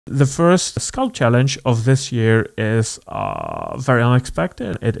The first Sculpt challenge of this year is very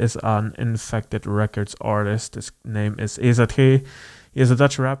unexpected. It is an Infected Records artist. His name is Sculpt. He is a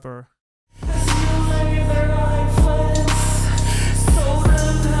Dutch rapper.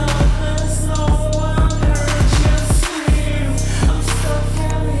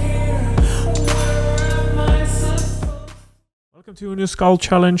 Welcome to a new Sculpt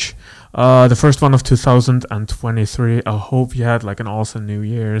challenge, the first one of 2023. I hope you had like an awesome New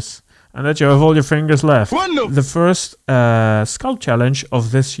Year's and that you have all your fingers left. The first Sculpt challenge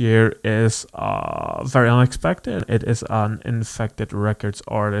of this year is very unexpected. It is an Infected Records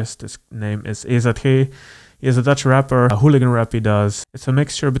artist. His name is Sculpt. He is a Dutch rapper, a hooligan rap he does. It's a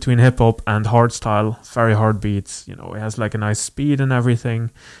mixture between hip hop and hardstyle, very hard beats. You know, he has like a nice speed and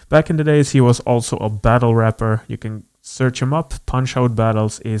everything. Back in the days, he was also a battle rapper. You can search him up, Punch Out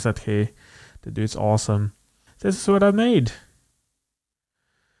Battles, Sculpt. The dude's awesome. This is what I made.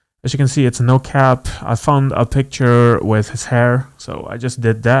 As you can see, it's no cap. I found a picture with his hair, so I just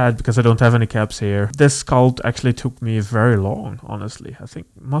did that because I don't have any caps here. This sculpt actually took me very long, honestly. I think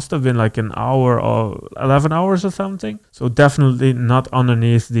it must have been like an hour or 11 hours or something. So definitely not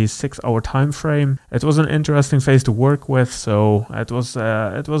underneath the 6-hour time frame. It was an interesting face to work with, so it was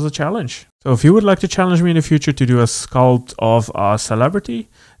a challenge. So if you would like to challenge me in the future to do a sculpt of a celebrity,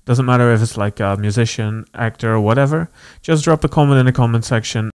 doesn't matter if it's like a musician, actor, or whatever, just drop a comment in the comment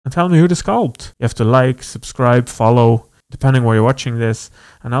section and tell me who to sculpt. You have to like, subscribe, follow, depending where you're watching this,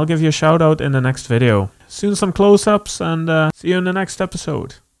 and I'll give you a shout out in the next video. Soon some close-ups, and see you in the next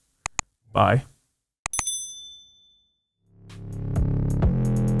episode. Bye.